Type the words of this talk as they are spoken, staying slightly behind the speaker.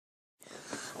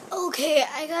Okay,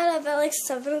 I got up at like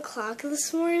 7 o'clock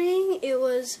this morning. It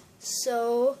was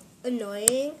so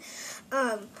annoying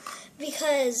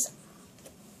because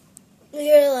we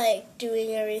were like doing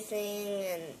everything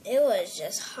and it was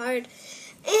just hard.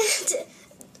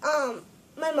 And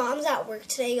my mom's at work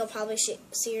today. You'll probably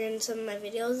see her in some of my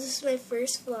videos. This is my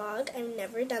first vlog. I've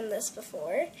never done this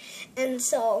before. And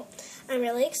so I'm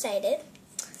really excited.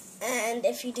 And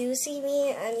if you do see me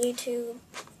on YouTube,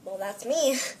 well, that's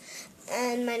me.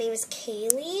 And my name is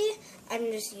Kaylee.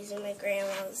 I'm just using my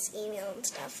grandma's email and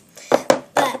stuff.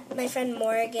 But my friend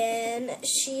Morgan,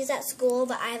 she's at school,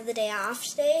 but I have the day off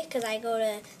today because I go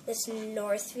to this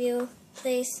Northview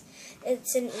place.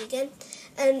 It's in Egan.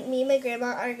 And me and my grandma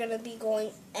are going to be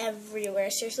going everywhere.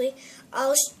 Seriously,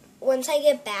 once I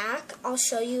get back, I'll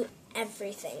show you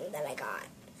everything that I got.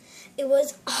 It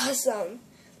was awesome.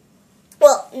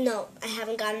 Well, no, I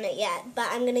haven't gotten it yet, but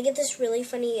I'm going to get this really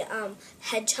funny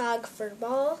hedgehog fur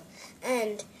ball,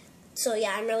 and so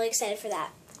yeah, I'm really excited for that,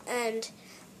 and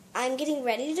I'm getting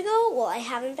ready to go. Well, I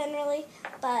haven't been really,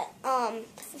 but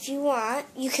if you want,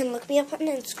 you can look me up on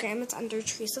Instagram. It's under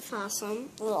Teresa Fossum,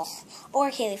 or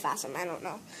Kaylee Fossum, I don't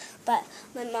know, but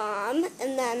my mom,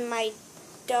 and then my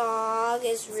dog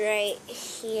is right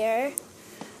here.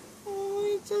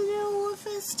 Oh, it's a little wolf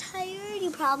is tired. You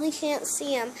probably can't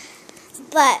see him.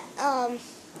 But,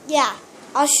 yeah,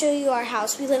 I'll show you our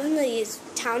house. We live in these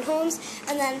townhomes,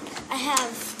 and then I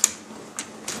have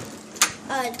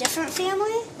a different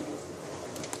family,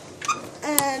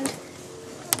 and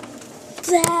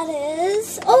that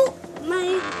is, oh,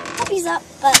 my puppy's up,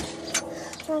 but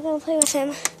I'm not going to play with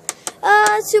him.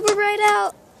 It's super bright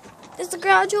out. Is the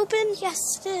garage open? Yes,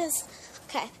 it is.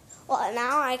 Okay, well,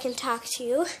 now I can talk to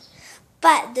you.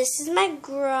 But this is my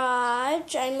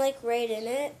garage. I'm like right in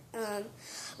it.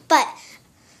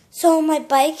 So my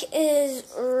bike is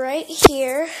right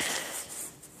here.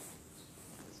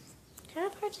 Kind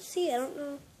of hard to see. I don't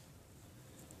know.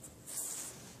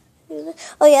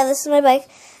 Oh yeah, this is my bike.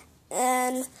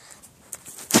 And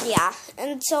yeah,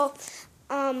 and so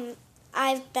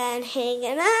I've been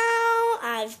hanging out.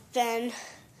 I've been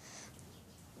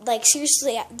like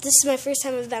seriously. This is my first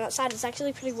time I've been outside. It's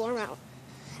actually pretty warm out.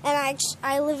 And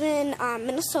I live in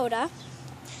Minnesota,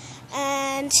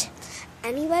 and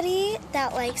anybody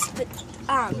that likes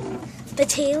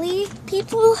Bataley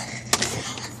people,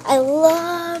 I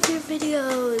love your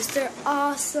videos. They're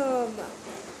awesome.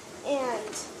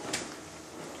 And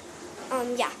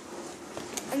yeah.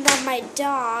 And then my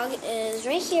dog is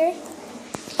right here.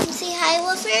 Can you say hi,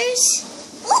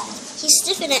 woofers? Oh, he's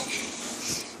sniffing it.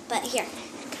 But here,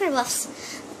 come here, woofs.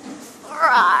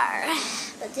 Rawr.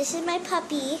 But this is my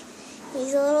puppy.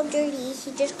 He's a little dirty.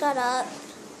 He just got up.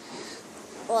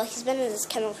 Well, he's been in his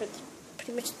kennel for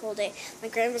pretty much the whole day. My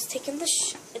grandma's taking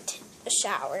a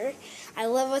shower. I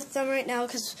live with them right now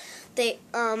because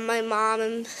my mom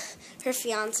and her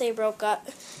fiance broke up,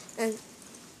 and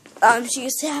she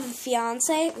used to have a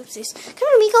fiance. Oopsies! Come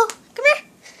here, Miko. Come here.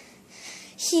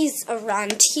 He's a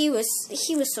runt. He was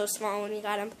so small when we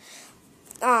got him.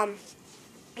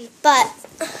 But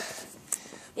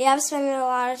yeah, I'm spending a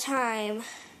lot of time.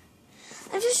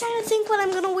 I'm just trying to think what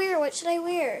I'm gonna wear. What should I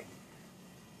wear?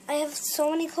 I have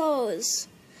so many clothes.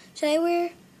 Should I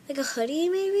wear like a hoodie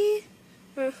maybe?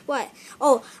 Or what?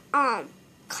 Oh,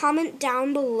 comment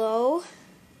down below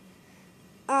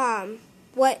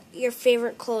what your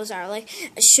favorite clothes are. Like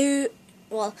a shoe.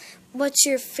 Well, what's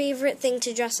your favorite thing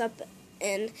to dress up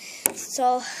in?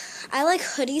 So I like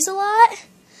hoodies a lot.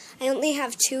 I only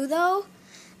have 2 though.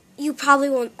 You probably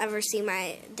won't ever see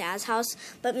my dad's house,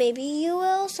 but maybe you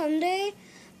will someday.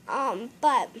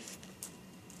 But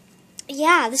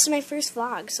yeah, this is my first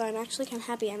vlog, so I'm actually kind of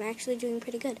happy. I'm actually doing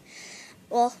pretty good.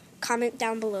 Well, comment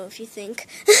down below if you think.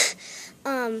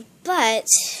 But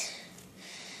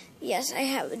yes, I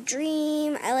have a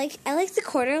dream. I like the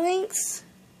quarter lengths.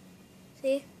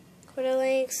 See, quarter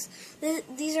lengths.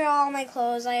 These are all my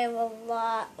clothes. I have a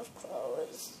lot of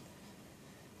clothes.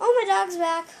 Oh, my dog's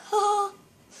back.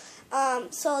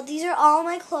 So these are all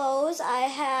my clothes. I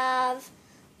have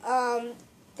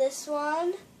this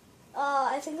one.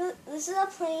 I think this is a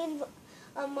plain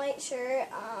white shirt.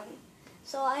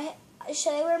 So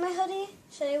should I wear my hoodie?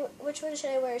 Which one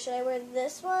should I wear? Should I wear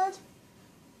this one?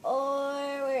 Or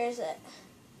where is it?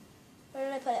 Where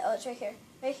did I put it? Oh, it's right here.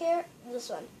 Right here, this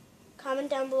one. Comment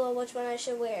down below which one I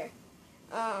should wear.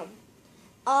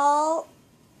 I'll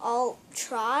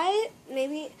try,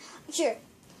 maybe, sure.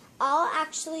 I'll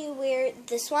actually wear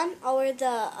this one. I'll wear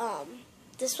the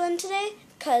this one today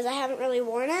because I haven't really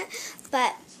worn it.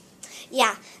 But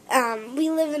yeah, we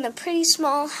live in a pretty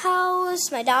small house.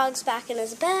 My dog's back in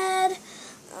his bed.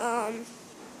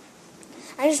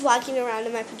 I'm just walking around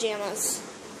in my pajamas.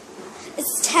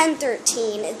 It's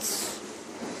 10:13. It's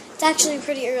actually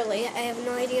pretty early. I have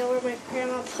no idea where my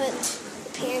grandma put the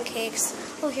pancakes.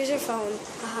 Oh, here's her phone.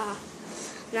 Haha.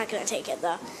 I'm not gonna take it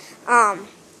though.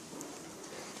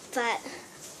 But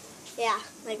yeah,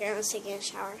 my grandma's taking a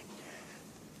shower.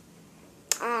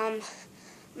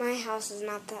 My house is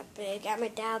not that big. At my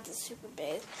dad's is super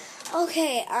big.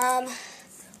 Okay,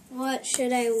 what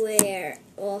should I wear?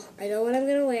 Well, I know what I'm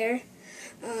gonna wear.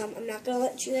 I'm not gonna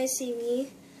let you guys see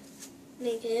me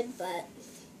naked, but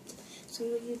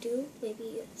some of you do.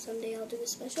 Maybe someday I'll do a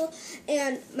special.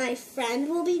 And my friend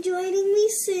will be joining me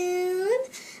soon.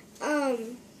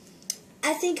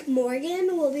 I think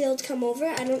Morgan will be able to come over.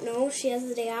 I don't know if she has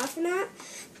the day off or not,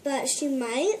 but she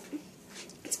might.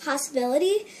 It's a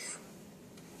possibility.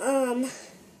 I'm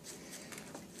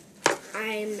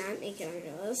not making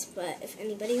umbrellas, but if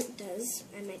anybody does,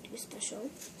 I might do a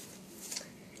special.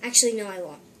 Actually, no, I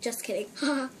won't. Just kidding.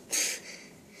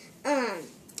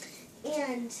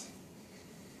 And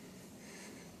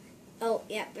oh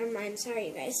yeah, never mind. Sorry,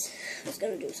 you guys. I was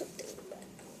gonna do something, but I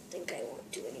don't think I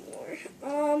want to anymore.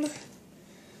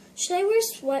 Should I wear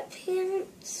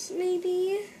sweatpants?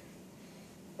 Maybe.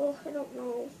 Oh, I don't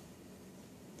know.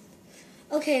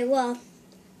 Okay, well,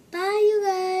 bye, you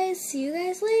guys. See you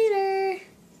guys later.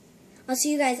 I'll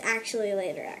see you guys actually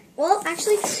later. Well,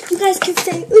 actually, you guys can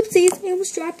stay. Oopsies, I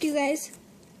almost dropped you guys.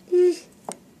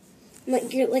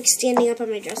 You're like standing up on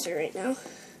my dresser right now.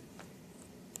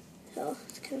 So,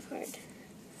 it's kind of hard.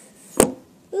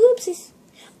 Oopsies.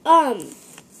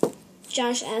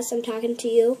 Josh S., I'm talking to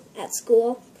you at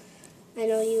school. I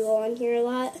know you go on here a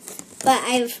lot. But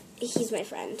he's my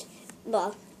friend.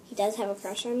 Well, he does have a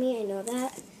crush on me, I know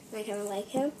that. And I kind of like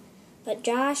him. But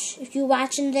Josh, if you're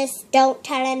watching this, don't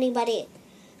tell anybody.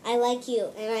 I like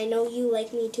you, and I know you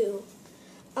like me too.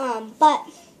 But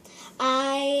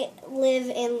I live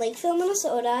in Lakeville,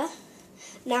 Minnesota.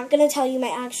 Not going to tell you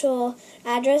my actual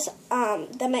address.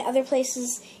 Then my other place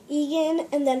is Eagan.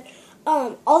 And then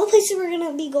all the places we're going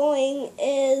to be going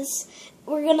is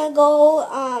we're going to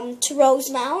go to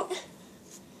Rosemount.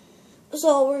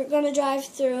 So we're going to drive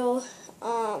through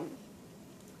a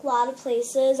lot of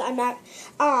places.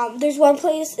 There's one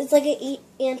place, it's like an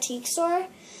antique store.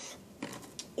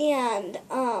 And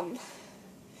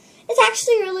it's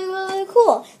actually really, really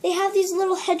cool. They have these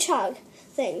little hedgehog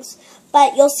things.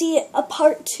 But you'll see a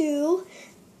part 2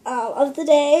 of the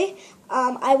day.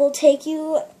 I will take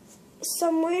you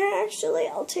somewhere, actually.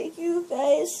 I'll take you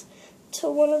guys to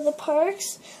one of the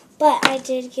parks. But I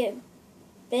did get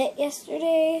bit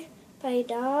yesterday by a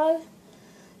dog.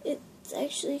 It's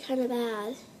actually kind of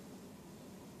bad.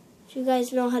 If you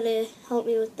guys know how to help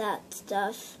me with that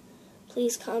stuff,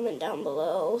 please comment down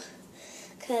below.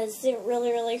 Because it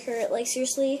really, really hurt. Like,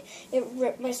 seriously, it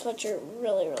ripped my sweatshirt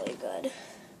really, really good.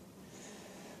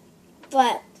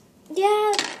 But,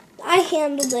 yeah, I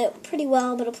handled it pretty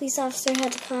well, but a police officer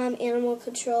had to come, animal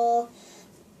control.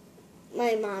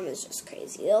 My mom is just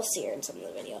crazy. You'll see her in some of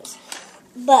the videos.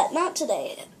 But not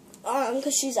today,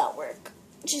 because she's at work.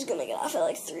 She's going to get off at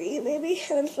like 3, maybe,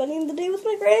 and I'm spending the day with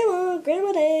my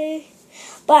grandma day.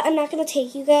 But I'm not going to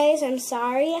take you guys. I'm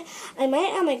sorry. I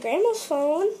might have my grandma's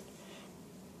phone.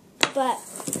 But,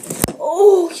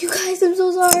 oh, you guys, I'm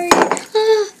so sorry.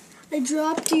 I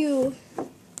dropped you.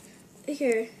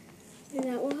 Here. Maybe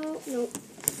that will help? Nope.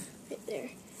 Right there.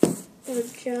 Oh,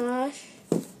 Josh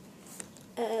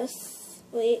S.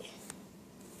 Wait.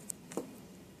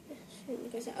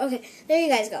 Okay, there you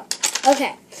guys go.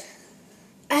 Okay.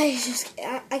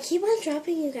 I keep on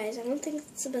dropping you guys. I don't think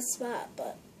it's the best spot,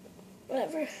 but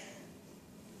whatever.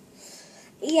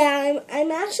 Yeah,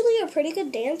 I'm actually a pretty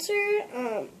good dancer.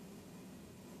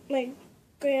 My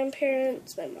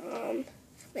grandparents, my mom,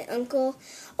 my uncle.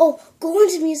 Oh, go on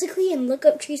to Musical.ly and look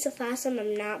up Teresa Fossum.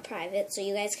 I'm not private, so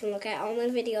you guys can look at all my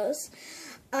videos.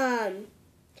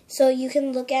 So you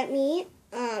can look at me.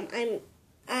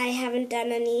 I haven't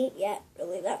done any yet,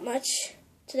 really that much.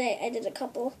 Today I did a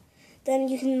couple. Then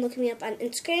you can look me up on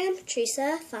Instagram,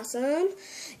 Teresa Fossum.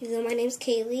 Even though my name's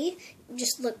Kaylee,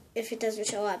 just look, if it doesn't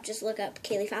show up, just look up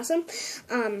Kaylee Fossum.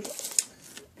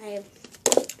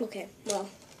 Okay, well,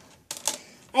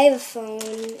 I have a phone,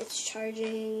 it's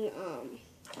charging. You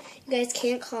guys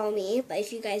can't call me, but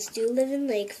if you guys do live in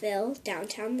Lakeville,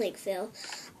 downtown Lakeville,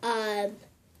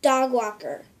 dog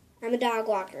walker. I'm a dog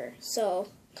walker, so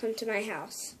come to my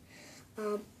house.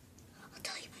 I'll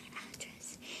tell you my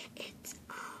address. It's,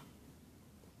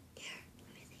 here,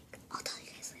 let me think. I'll tell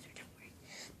you guys later, don't worry.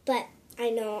 But I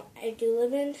know I do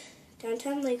live in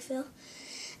downtown Lakeville, and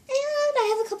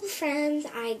I have a couple friend.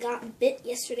 I got bit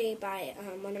yesterday by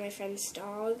one of my friend's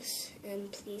dogs,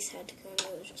 and police had to come.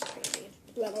 It was just crazy.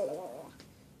 Blah, blah, blah,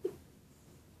 blah.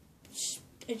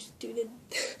 I just do it.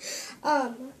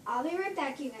 I'll be right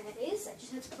back, you guys. I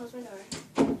just have to close my door.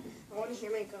 I want to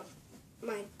hear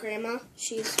my grandma.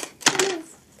 She's kind of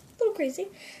a little crazy,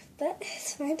 but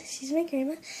it's fine. She's my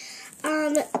grandma.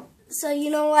 So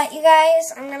you know what, you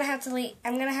guys? I'm gonna have to leave.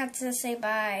 I'm gonna have to say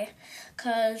bye,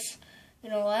 cause you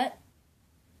know what?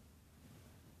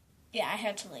 Yeah, I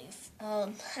have to leave.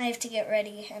 I have to get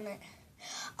ready, and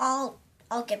I'll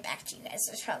get back to you guys.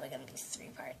 There's probably gonna be 3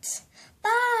 parts.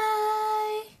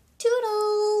 Bye.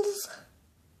 Toodles.